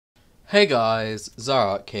Hey guys,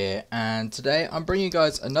 Zoroarrkk here, and today I'm bringing you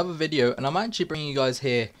guys another video, and I'm actually bringing you guys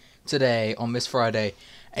here today on this Friday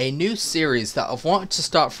a new series that I've wanted to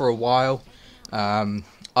start for a while.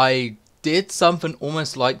 I did something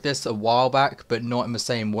almost like this a while back, but not in the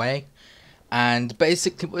same way. And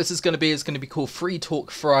basically what this is going to be called Free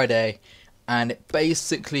Talk Friday, and it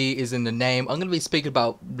basically is in the name. I'm going to be speaking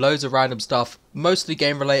about loads of random stuff, mostly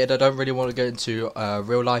game related. I don't really want to go into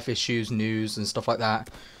real life issues, news and stuff like that,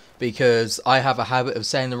 because I have a habit of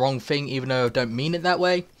saying the wrong thing even though I don't mean it that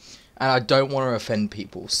way, and I don't want to offend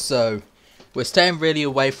people. So we're staying really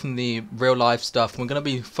away from the real life stuff. We're going to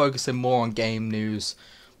be focusing more on game news.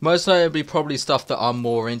 Most of it will be probably stuff that I'm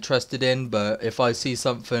more interested in, but if I see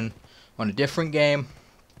something on a different game,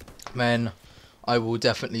 then I will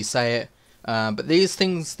definitely say it. But these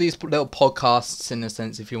things, these little podcasts, in a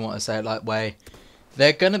sense, if you want to say it that way,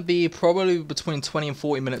 they're going to be probably between 20 and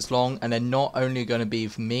 40 minutes long, and they're not only going to be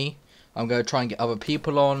for me. I'm going to try and get other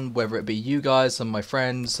people on, whether it be you guys and my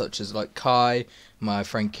friends, such as like Kai, my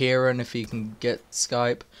friend Kieran, if he can get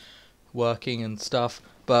Skype working and stuff.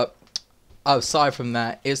 But aside from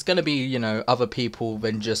that, it's going to be, you know, other people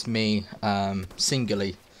than just me,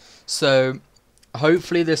 singularly. So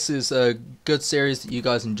hopefully this is a good series that you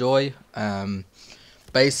guys enjoy.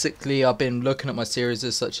 Basically, I've been looking at my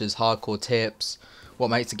series such as Hardcore Tips, What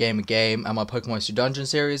Makes a Game a Game, and my Pokemon Mystery Dungeon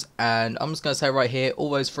series, and I'm just going to say right here, all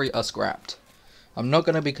those three are scrapped. I'm not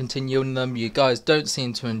going to be continuing them. You guys don't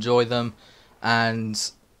seem to enjoy them,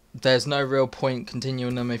 and there's no real point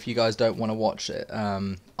continuing them if you guys don't want to watch it.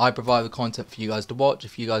 I provide the content for you guys to watch.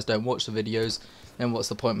 If you guys don't watch the videos, then what's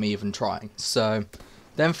the point of me even trying? So,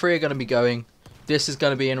 them three are going to be going. This is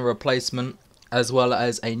going to be in a replacement, as well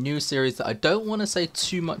as a new series that I don't want to say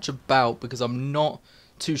too much about, because I'm not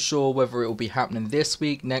too sure whether it will be happening this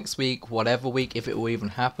week, next week, whatever week, if it will even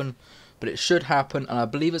happen. But it should happen, and I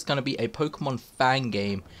believe it's going to be a Pokemon fan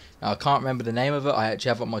game. Now, I can't remember the name of it. I actually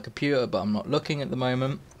have it on my computer, but I'm not looking at the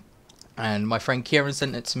moment. And my friend Kieran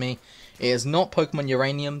sent it to me. It is not Pokemon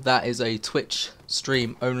Uranium. That is a Twitch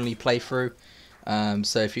stream only playthrough.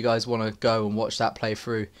 So if you guys want to go and watch that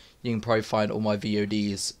playthrough, you can probably find all my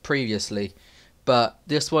VODs previously. But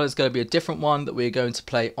this one is going to be a different one that we're going to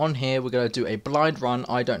play on here. We're going to do a blind run.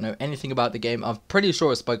 I don't know anything about the game. I'm pretty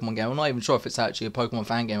sure it's a Pokemon game. I'm not even sure if it's actually a Pokemon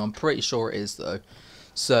fan game. I'm pretty sure it is though.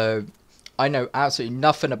 So I know absolutely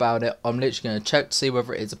nothing about it. I'm literally going to check to see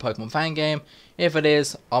whether it is a Pokemon fan game. If it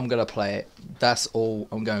is, I'm going to play it. That's all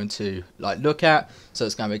I'm going to look at. So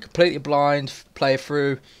it's going to be a completely blind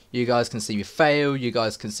playthrough. You guys can see me fail. You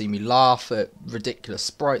guys can see me laugh at ridiculous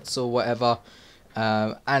sprites or whatever.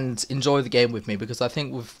 And enjoy the game with me, because I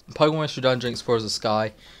think with Pokemon Mystery Dungeon Explorers of the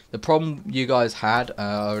Sky, the problem you guys had,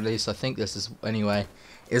 or at least I think this is anyway,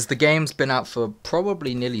 is the game's been out for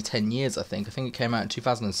probably nearly 10 years. I think it came out in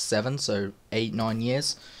 2007, so 8-9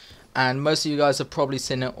 years, and most of you guys have probably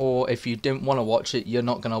seen it, or if you didn't want to watch it, you're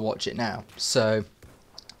not going to watch it now. So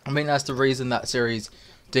I mean, that's the reason that series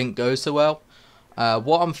didn't go so well.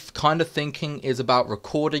 What I'm kind of thinking is about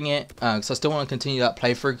recording it, because I still want to continue that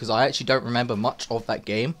playthrough, because I actually don't remember much of that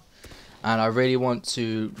game, and I really want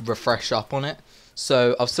to refresh up on it.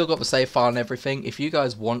 So I've still got the save file and everything. If you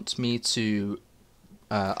guys want me to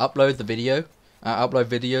upload the video, upload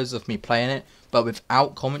videos of me playing it, but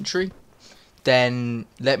without commentary, then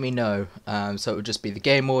let me know. So it would just be the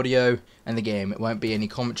game audio and the game. It won't be any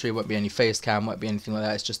commentary, it won't be any face cam, won't be anything like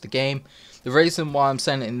that. It's just the game. The reason why I'm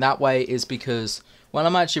saying it in that way is because when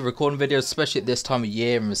I'm actually recording videos, especially at this time of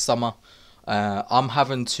year in the summer, I'm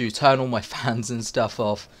having to turn all my fans and stuff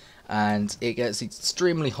off, and it gets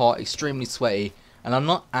extremely hot, extremely sweaty, and I'm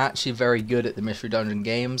not actually very good at the Mystery Dungeon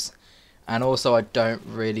games. And also I don't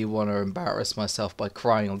really want to embarrass myself by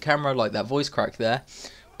crying on camera like that voice crack there.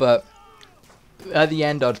 But at the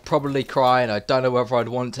end I'd probably cry, and I don't know whether I'd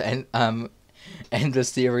want to end the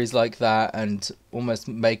series like that and almost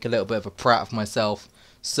make a little bit of a prat of myself.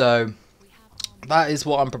 So that is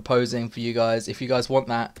what I'm proposing for you guys. If you guys want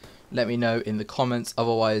that, let me know in the comments.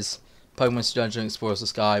 Otherwise, Pokemon Mystery Dungeon Explorers of the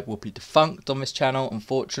Sky will be defunct on this channel,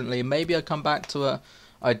 unfortunately. Maybe I'll come back to it.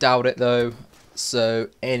 I doubt it though. So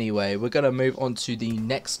anyway, we're going to move on to the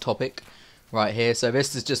next topic right here. So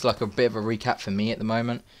this is just like a bit of a recap for me at the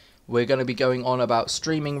moment. We're going to be going on about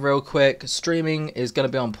streaming real quick. Streaming is going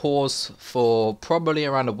to be on pause for probably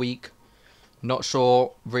around a week. Not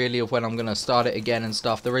sure really of when I'm going to start it again and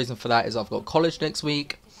stuff. The reason for that is I've got college next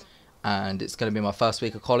week, and it's going to be my first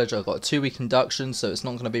week of college. I've got a 2-week induction, so it's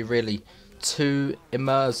not going to be really too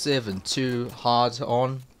immersive and too hard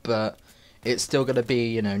on, but it's still going to be,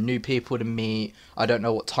 you know, new people to meet. I don't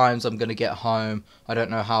know what times I'm going to get home. I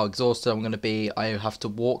don't know how exhausted I'm going to be. I have to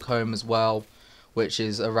walk home as well, which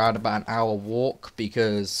is around about an hour walk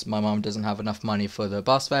because my mum doesn't have enough money for the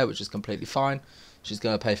bus fare, which is completely fine. She's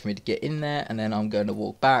going to pay for me to get in there, and then I'm going to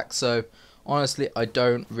walk back. So honestly, I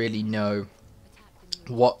don't really know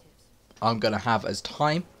what I'm going to have as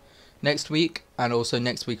time next week. And also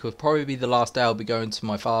next week will probably be the last day I'll be going to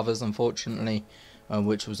my father's, unfortunately,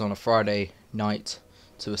 which was on a Friday night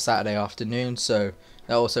to a Saturday afternoon. So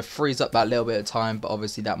that also frees up that little bit of time, but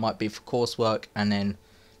obviously that might be for coursework, and then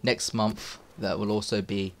next month that will also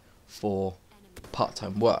be for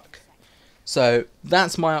part-time work. So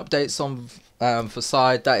that's my updates on for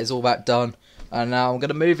side. That is all that done, and now I'm going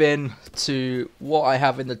to move in to what I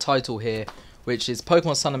have in the title here, which is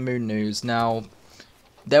Pokemon Sun and Moon news. Now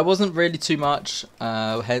there wasn't really too much,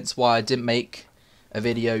 hence why I didn't make a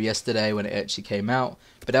video yesterday when it actually came out.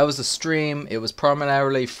 But that was a stream. It was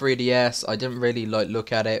primarily 3DS. I didn't really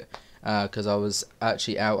look at it because I was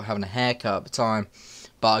actually out having a haircut at the time.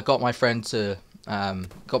 But I got my friend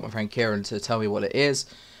Kieran to tell me what it is.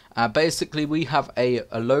 Basically, we have a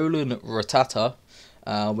Alolan Rattata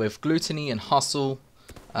with Gluttony and Hustle,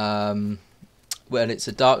 when it's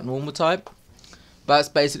a dark normal type. But that's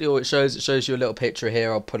basically all it shows. It shows you a little picture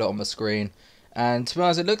here. I'll put it on the screen. And to be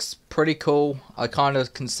honest, it looks pretty cool. I kind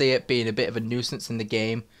of can see it being a bit of a nuisance in the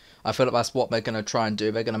game. I feel like that's what they're going to try and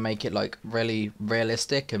do. They're going to make it like really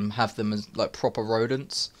realistic and have them as like proper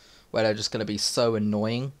rodents, where they're just going to be so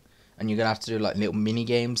annoying. And you're going to have to do like little mini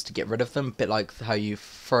games to get rid of them. A bit like how you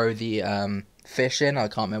throw the fish in. I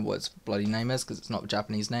can't remember what its bloody name is because it's not a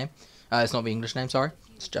Japanese name. It's not the English name, sorry.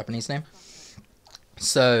 It's a Japanese name.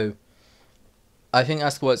 So I think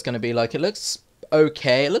that's what it's going to be like. It looks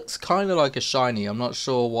okay. It looks kind of like a shiny. I'm not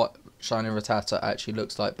sure what shiny Rattata actually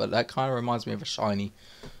looks like, but that kind of reminds me of a shiny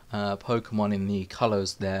Pokemon in the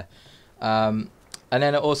colours there. And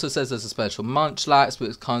then it also says there's a special Munchlax,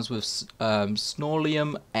 which comes with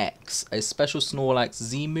Snorlium X, a special Snorlax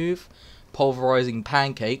Z move, Pulverizing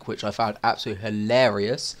Pancake, which I found absolutely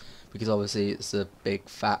hilarious because obviously it's a big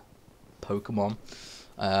fat Pokemon.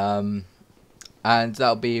 And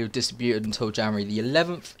that'll be distributed until January the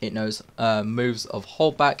 11th. It knows moves of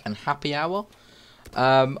Holdback and Happy Hour.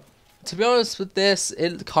 To be honest with this,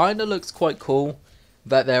 it kind of looks quite cool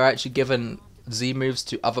that they're actually giving Z moves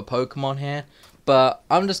to other Pokemon here. But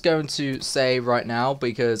I'm just going to say right now,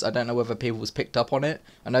 because I don't know whether people have picked up on it.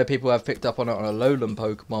 I know people have picked up on it on Alolan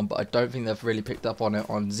Pokemon, but I don't think they've really picked up on it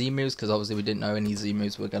on Z moves, because obviously we didn't know any Z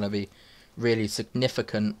moves were going to be really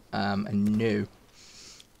significant and new.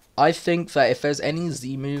 I think that if there's any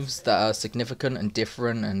Z moves that are significant and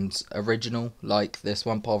different and original, like this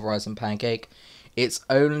one, Pulverizing Pancake, it's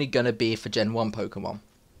only going to be for Gen 1 Pokemon.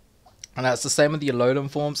 And that's the same with the Alolan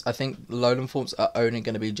forms. I think Alolan forms are only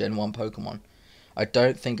going to be Gen 1 Pokemon. I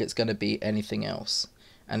don't think it's going to be anything else.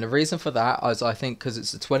 And the reason for that is I think because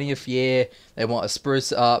it's the 20th year, they want to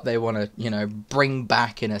spruce it up, they want to, you know, bring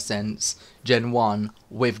back, in a sense, Gen 1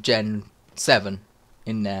 with Gen 7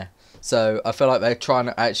 in there. So I feel like they're trying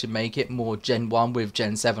to actually make it more Gen 1 with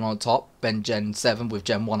Gen 7 on top than Gen 7 with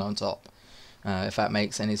Gen 1 on top, if that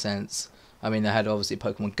makes any sense. I mean, they had obviously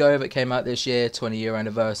Pokemon Go that came out this year, 20-year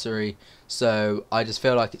anniversary, so I just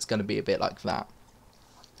feel like it's going to be a bit like that.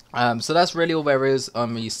 So that's really all there is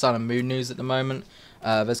on the Sun and Moon news at the moment.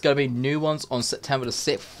 There's going to be new ones on September the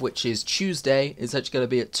 6th, which is Tuesday. It's actually going to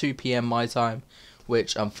be at 2 PM my time,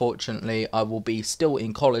 which unfortunately I will be still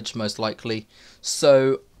in college most likely.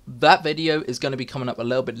 So that video is going to be coming up a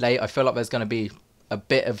little bit late. I feel like there's going to be a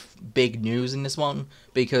bit of big news in this one,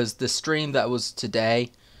 because the stream that was today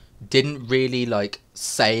didn't really like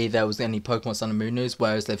say there was any Pokemon Sun and Moon news,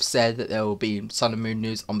 whereas they've said that there will be Sun and Moon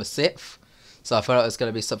news on the 6th. So I feel like it's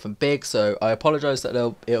going to be something big. So I apologise that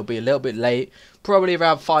it'll be a little bit late, probably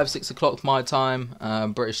around 5-6 o'clock my time,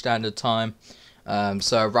 British Standard Time.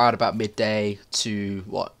 So around about midday to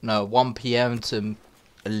 1 PM to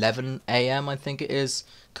 11 AM I think it is,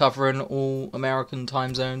 covering all American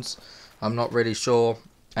time zones. I'm not really sure.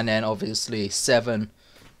 And then obviously 7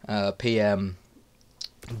 PM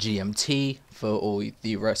GMT for all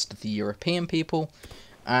the rest of the European people.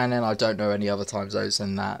 And then I don't know any other time zones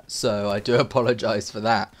than that, so I do apologise for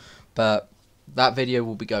that. But that video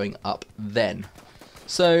will be going up then.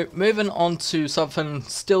 So moving on to something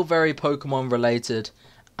still very Pokemon related,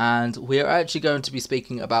 and we are actually going to be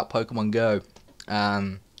speaking about Pokemon Go.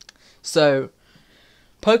 So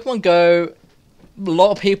Pokemon Go, a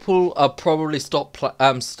lot of people are probably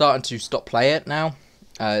starting to stop play it now.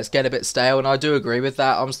 It's getting a bit stale, and I do agree with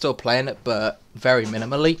that. I'm still playing it, but very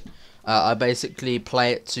minimally. I basically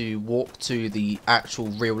play it to walk to the actual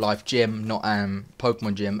real life gym, not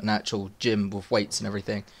Pokemon gym, an actual gym with weights and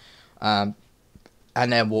everything. And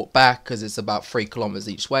then walk back, because it's about 3 kilometers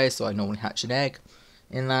each way, so I normally hatch an egg.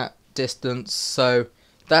 in that distance. So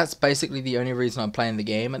that's basically the only reason I'm playing the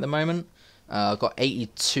game at the moment. I've got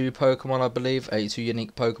 82 Pokemon, I believe, 82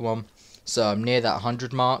 unique Pokemon. So I'm near that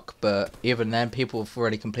 100 mark, but even then, people have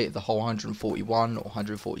already completed the whole 141 or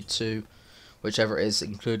 142, whichever it is,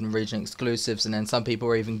 including region exclusives. And then some people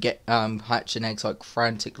are even hatching eggs like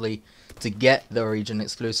frantically to get the region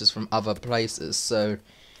exclusives from other places. So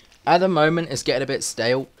at the moment, it's getting a bit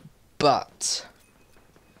stale, but,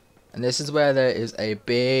 and this is where there is a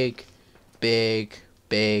big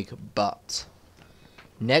but.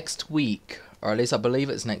 Next week, or at least I believe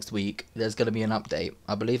it's next week, there's going to be an update.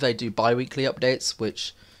 I believe they do bi-weekly updates,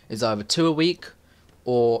 which is either 2 a week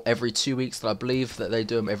or every 2 weeks. I believe that they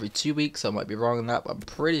do them every 2 weeks. I might be wrong on that, but I'm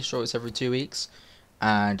pretty sure it's every 2 weeks.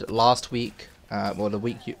 And last week, well, the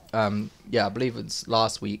week, yeah, I believe it's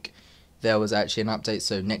last week, there was actually an update.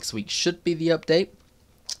 So next week should be the update.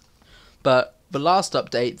 But the last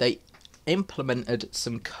update, they implemented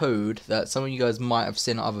some code that some of you guys might have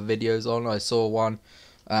seen other videos on. I saw one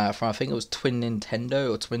from, I think it was Twin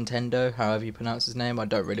Nintendo, however you pronounce his name. I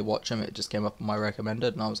don't really watch him, it just came up on my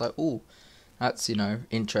recommended, and I was like, ooh, that's, you know,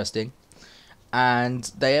 interesting. And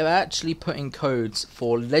they are actually putting codes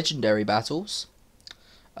for legendary battles,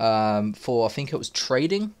 for, I think it was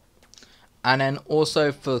trading, and then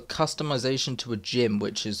also for customization to a gym,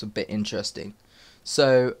 which is a bit interesting.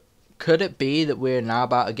 So could it be that we're now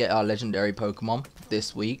about to get our legendary Pokemon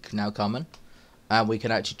this week, now coming, and we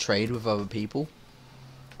can actually trade with other people?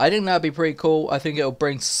 I think that'd be pretty cool. I think it'll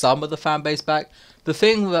bring some of the fan base back. The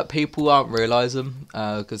thing that people aren't realizing,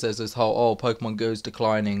 because there's this whole, oh, Pokemon Go's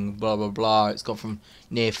declining, blah blah blah. It's gone from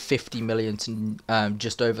near 50 million to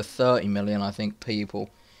just over 30 million, I think, people.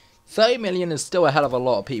 30 million is still a hell of a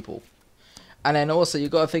lot of people. And then also, you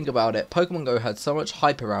got to think about it. Pokemon Go had so much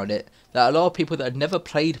hype around it that a lot of people that had never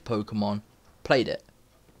played Pokemon played it.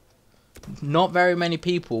 Not very many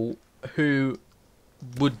people who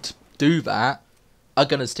would do that are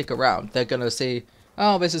going to stick around. They're going to see,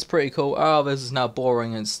 oh, this is pretty cool. Oh, this is now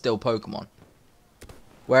boring and still Pokemon.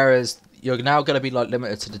 Whereas you're now going to be like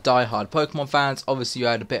limited to the die-hard Pokemon fans. Obviously, you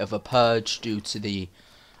had a bit of a purge due to the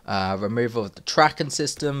removal of the tracking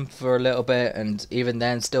system for a little bit, and even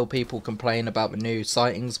then still people complain about the new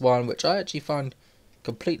sightings one, which I actually find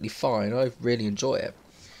completely fine. I really enjoy it,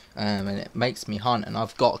 and it makes me hunt, and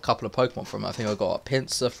I've got a couple of Pokemon from it. I think I got a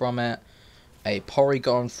Pinsir from it, a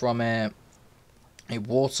Porygon from it, a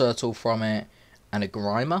Warturtle from it, and a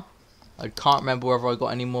Grimer. I can't remember whether I got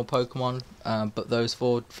any more Pokemon, but those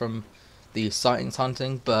four from the sightings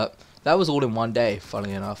hunting, but that was all in one day,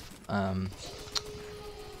 funnily enough.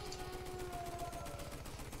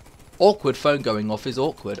 Awkward phone going off is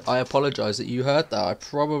awkward. I apologise that you heard that. I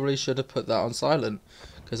probably should have put that on silent,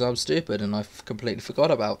 because I'm stupid and I completely forgot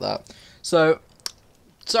about that. So,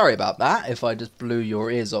 sorry about that if I just blew your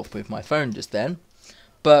ears off with my phone just then.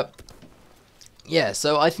 But yeah,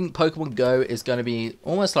 so I think Pokemon Go is going to be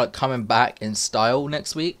almost like coming back in style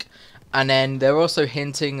next week. And then they're also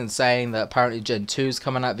hinting and saying that apparently Gen 2 is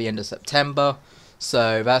coming out at the end of September.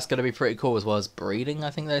 So that's going to be pretty cool, as well as breeding,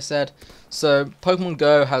 I think they said. So Pokemon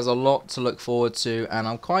Go has a lot to look forward to, and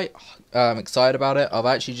I'm quite excited about it. I've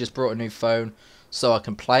actually just brought a new phone so I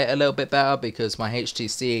can play it a little bit better, because my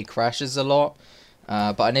HTC crashes a lot.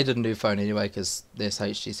 But I needed a new phone anyway, because this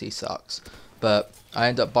HTC sucks. But I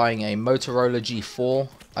ended up buying a Motorola G4.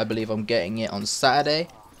 I believe I'm getting it on Saturday.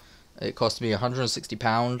 It cost me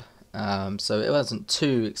 £160. So it wasn't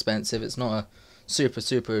too expensive. It's not a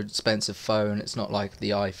super expensive phone. It's not like the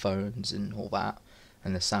iPhones and all that,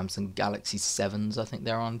 and the Samsung Galaxy 7s I think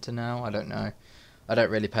they're on to now. I don't know. I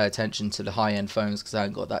don't really pay attention to the high-end phones because I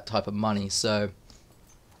haven't got that type of money. So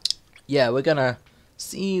yeah, we're gonna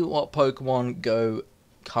see what Pokemon Go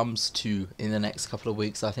comes to in the next couple of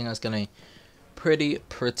weeks. I think that's gonna be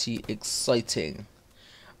pretty exciting.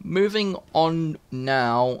 Moving on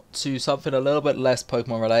now to something a little bit less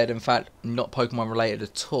Pokemon related. In fact, not Pokemon related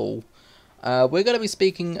at all. We're going to be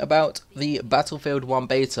speaking about the Battlefield 1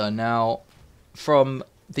 beta. Now, from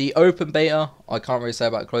the open beta, I can't really say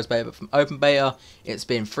about closed beta, but from open beta, it's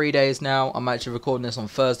been 3 days now. I'm actually recording this on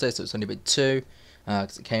Thursday, so it's only been 2,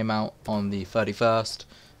 because it came out on the 31st,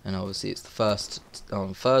 and obviously it's the first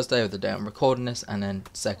on Thursday of the day I'm recording this, and then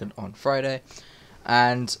second on Friday.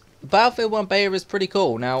 And Battlefield 1 beta is pretty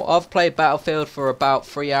cool. Now, I've played Battlefield for about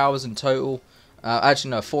 3 hours in total. Actually,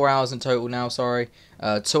 no, 4 hours in total now, sorry.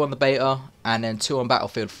 2 on the beta, and then 2 on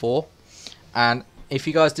Battlefield 4. And if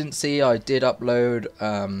you guys didn't see, I did upload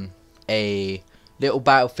a little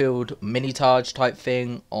Battlefield mini-tage type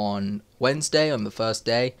thing on Wednesday, on the first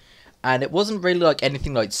day. And it wasn't really like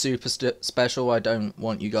anything like super special. I don't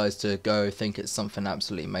want you guys to go think it's something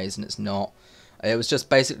absolutely amazing. It's not. It was just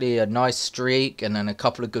basically a nice streak and then a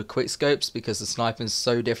couple of good quick scopes, because the sniping is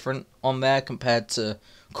so different on there compared to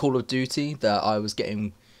Call of Duty that I was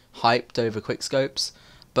getting hyped over quick scopes.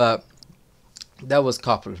 But there was a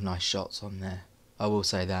couple of nice shots on there, I will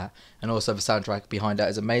say that. And also the soundtrack behind that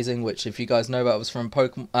is amazing, which if you guys know about was from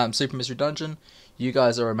Pokemon Super Mystery Dungeon. You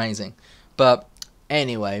guys are amazing. But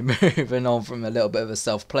anyway, moving on from a little bit of a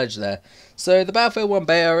self-pledge there. So the Battlefield 1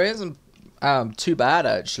 beta isn't too bad,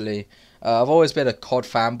 actually. I've always been a COD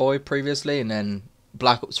fanboy previously, and then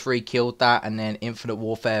Black Ops 3 killed that, and then Infinite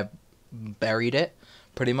Warfare buried it,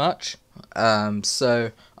 pretty much.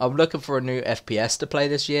 So I'm looking for a new FPS to play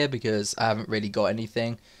this year, because I haven't really got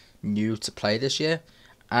anything new to play this year.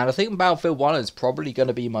 And I think Battlefield 1 is probably going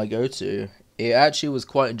to be my go-to. It actually was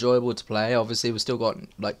quite enjoyable to play. Obviously, we've still got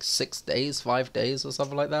like 5 days or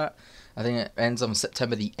something like that. I think it ends on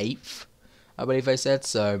September the 8th, I believe they said.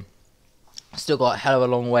 So still got a hell of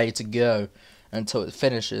a long way to go until it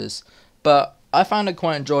finishes. But I found it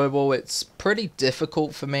quite enjoyable. It's pretty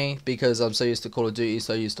difficult for me because I'm so used to Call of Duty,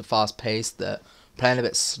 so used to fast pace, that playing a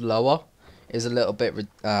bit slower is a little bit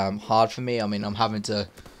hard for me. I mean, I'm having to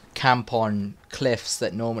camp on cliffs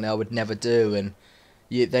that normally I would never do, and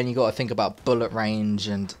then you got to think about bullet range,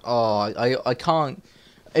 and I can't.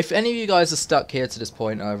 If any of you guys are stuck here to this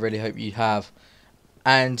point, I really hope you have,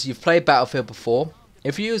 and you've played Battlefield before.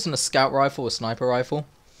 If you're using a scout rifle or sniper rifle,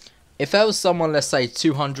 if there was someone, let's say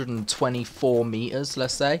 224 meters,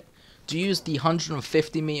 let's say, do you use the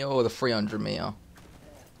 150 meter or the 300 meter?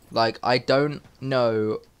 Like, I don't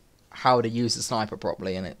know how to use the sniper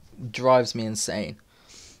properly, and it drives me insane.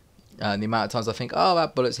 The amount of times I think, oh,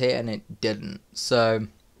 that bullet's hit, and it didn't. So,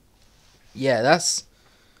 yeah, that's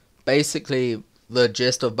basically the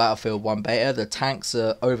gist of Battlefield 1 beta. The tanks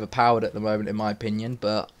are overpowered at the moment, in my opinion,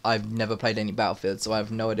 but I've never played any Battlefield, so I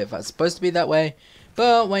have no idea if that's supposed to be that way.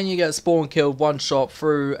 But when you get spawn killed one shot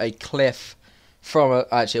through a cliff from a...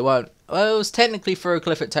 Actually, well, it was technically through a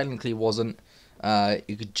cliff, it technically wasn't.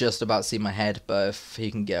 You could just about see my head, but if he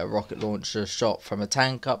can get a rocket launcher shot from a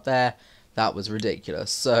tank up there, that was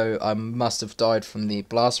ridiculous. So I must have died from the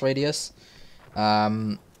blast radius.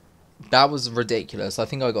 That was ridiculous. I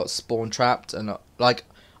think I got spawn trapped, and like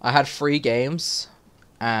I had 3 games,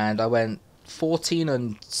 and I went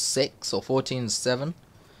 14-6 or 14-7,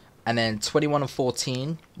 and then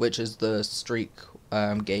 21-14, which is the streak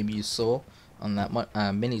game you saw on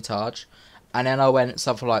that mini Taj, and then I went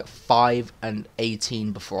something like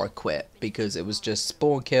 5-18 before I quit, because it was just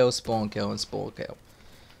spawn kill, and spawn kill.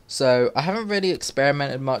 So I haven't really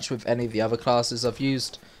experimented much with any of the other classes. I've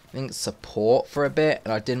used, I think, support for a bit,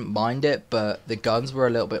 and I didn't mind it, but the guns were a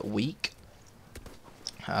little bit weak.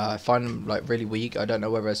 I find them like really weak. I don't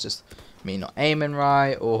know whether it's just me not aiming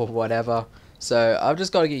right or whatever. So I've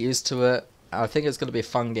just got to get used to it. I think it's going to be a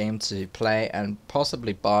fun game to play and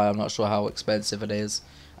possibly buy. I'm not sure how expensive it is.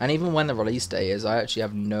 And even when the release date is, I actually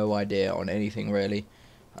have no idea on anything really.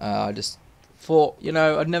 I just thought, you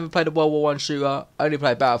know, I'd never played a World War I shooter. I only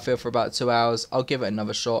played Battlefield for about 2 hours. I'll give it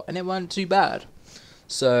another shot, and it wasn't too bad.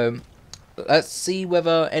 So let's see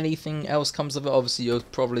whether anything else comes of it. Obviously, you're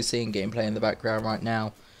probably seeing gameplay in the background right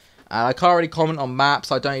now. And I can't really comment on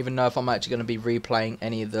maps. I don't even know if I'm actually going to be replaying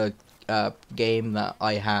any of the game that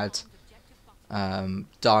I had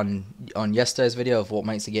done on yesterday's video of what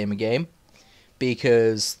makes a game,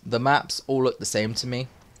 because the maps all look the same to me.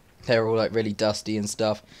 They're all like really dusty and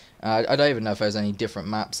stuff. I don't even know if there's any different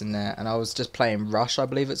maps in there, and I was just playing Rush, I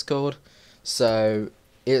believe it's called, so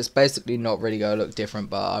it's basically not really going to look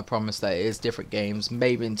different, but I promise that it is different games,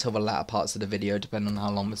 maybe until the latter parts of the video, depending on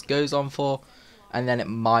how long this goes on for, and then it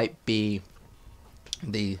might be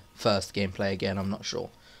the first gameplay again. I'm not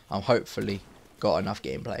sure. I'm hopefully got enough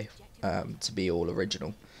gameplay to be all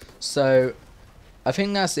original. So I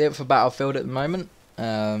think that's it for Battlefield at the moment.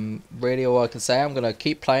 Really all I can say, I'm going to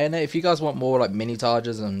keep playing it. If you guys want more like mini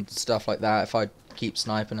Targes and stuff like that, if I keep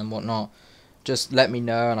sniping and whatnot, just let me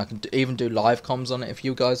know, and I can even do live comms on it if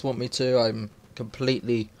you guys want me to. I'm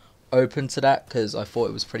completely open to that, because I thought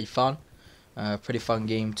it was pretty fun. Pretty fun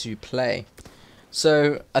game to play.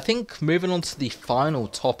 So I think moving on to the final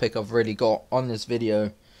topic I've really got on this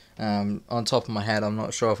video, on top of my head, I'm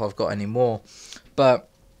not sure if I've got any more, but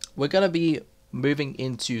we're going to be moving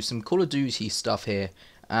into some Call of Duty stuff here.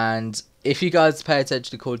 And if you guys pay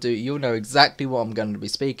attention to Call of Duty, you'll know exactly what I'm going to be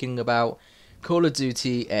speaking about. Call of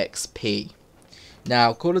Duty XP.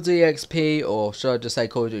 Now, Call of Duty XP, or should I just say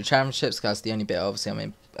Call of Duty Championships, because that's the only bit obviously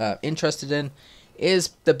I'm interested in,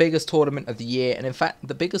 is the biggest tournament of the year, and in fact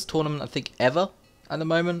the biggest tournament I think ever at the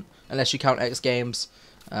moment, unless you count X Games.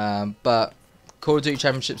 But Call of Duty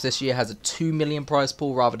Championships this year has a 2 million prize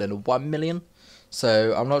pool rather than a 1 million.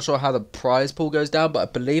 So I'm not sure how the prize pool goes down, but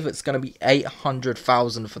I believe it's going to be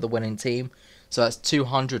 800,000 for the winning team. So that's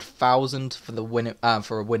 200,000 for the winning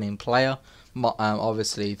for a winning player.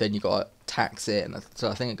 Obviously, then you got to tax it, and so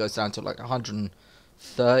I think it goes down to like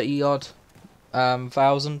 130 odd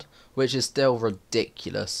thousand, which is still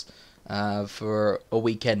ridiculous for a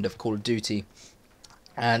weekend of Call of Duty.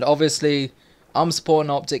 And obviously, I'm supporting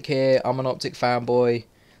Optic here. I'm an Optic fanboy,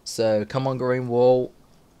 so come on, Green Wall.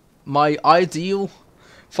 My ideal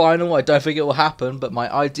final, I don't think it will happen, but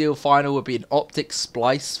my ideal final would be an Optic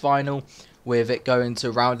Splice final with it going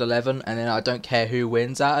to round 11, and then I don't care who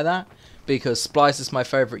wins out of that, because Splice is my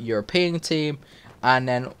favourite European team, and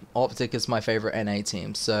then Optic is my favourite NA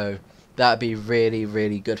team, so that'd be really,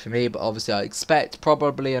 really good for me. But obviously I expect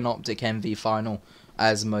probably an Optic MV final,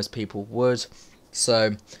 as most people would.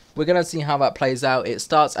 So we're gonna see how that plays out. It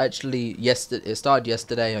starts actually yesterday. It started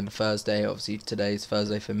yesterday on Thursday. Obviously today's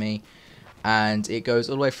Thursday for me, and it goes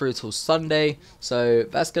all the way through till Sunday. So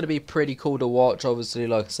that's gonna be pretty cool to watch. Obviously,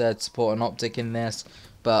 like I said, support an Optic in this,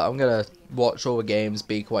 but I'm gonna watch all the games,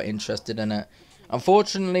 be quite interested in it.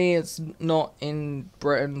 Unfortunately, it's not in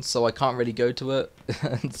Britain, so I can't really go to it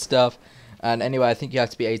and stuff. And anyway, I think you have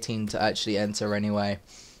to be 18 to actually enter anyway.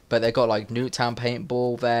 But they've got like Newtown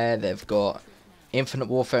Paintball there. They've got Infinite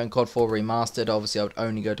Warfare and COD 4 Remastered. Obviously, I would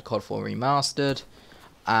only go to COD 4 Remastered.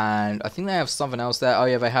 And I think they have something else there. Oh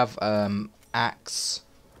yeah, they have Axe,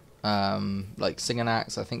 like Singing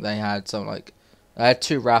Axe. I think they had something like, they had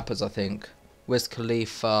 2 rappers, I think, Wiz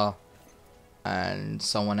Khalifa and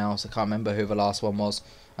someone else. I can't remember who the last one was.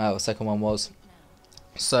 The second one was.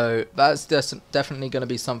 So that's definitely going to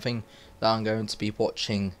be something that I'm going to be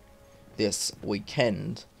watching this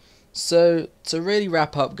weekend. So to really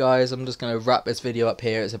wrap up, guys, I'm just going to wrap this video up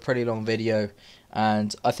here. It's a pretty long video,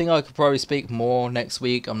 and I think I could probably speak more next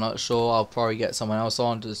week. I'm not sure. I'll probably get someone else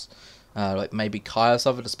on, just like maybe Kai or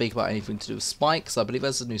something, to speak about anything to do with Smite, because I believe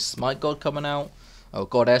there's a new Smite god coming out, or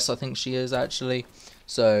goddess, I think she is actually.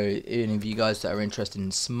 So any of you guys that are interested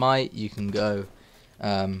in Smite, you can go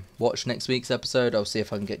watch next week's episode. I'll see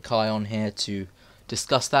if I can get Kai on here to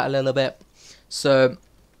discuss that a little bit. So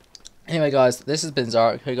anyway, guys, this has been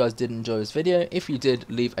Zoroarrkk. Hope you guys did enjoy this video. If you did,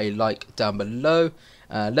 leave a like down below.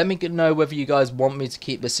 Let me know whether you guys want me to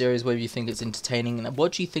keep this series, whether you think it's entertaining, and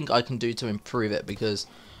what do you think I can do to improve it, because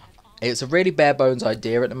it's a really bare bones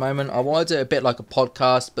idea at the moment. I want to do it a bit like a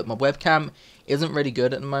podcast, but my webcam isn't really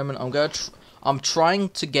good at the moment. I'm trying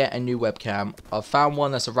to get a new webcam. I've found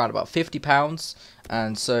one that's around about £50,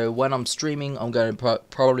 and so when I'm streaming, I'm going to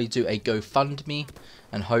probably do a GoFundMe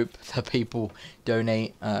and hope that people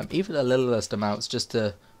donate even the littlest amounts just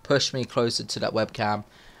to push me closer to that webcam,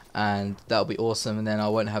 and that'll be awesome. And then I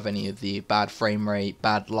won't have any of the bad frame rate,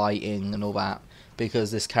 bad lighting and all that,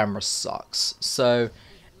 because this camera sucks. So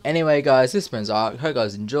anyway, guys, this has been Zoroarrkk. Hope you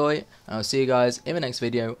guys enjoy, and I'll see you guys in the next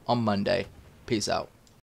video on Monday. Peace out.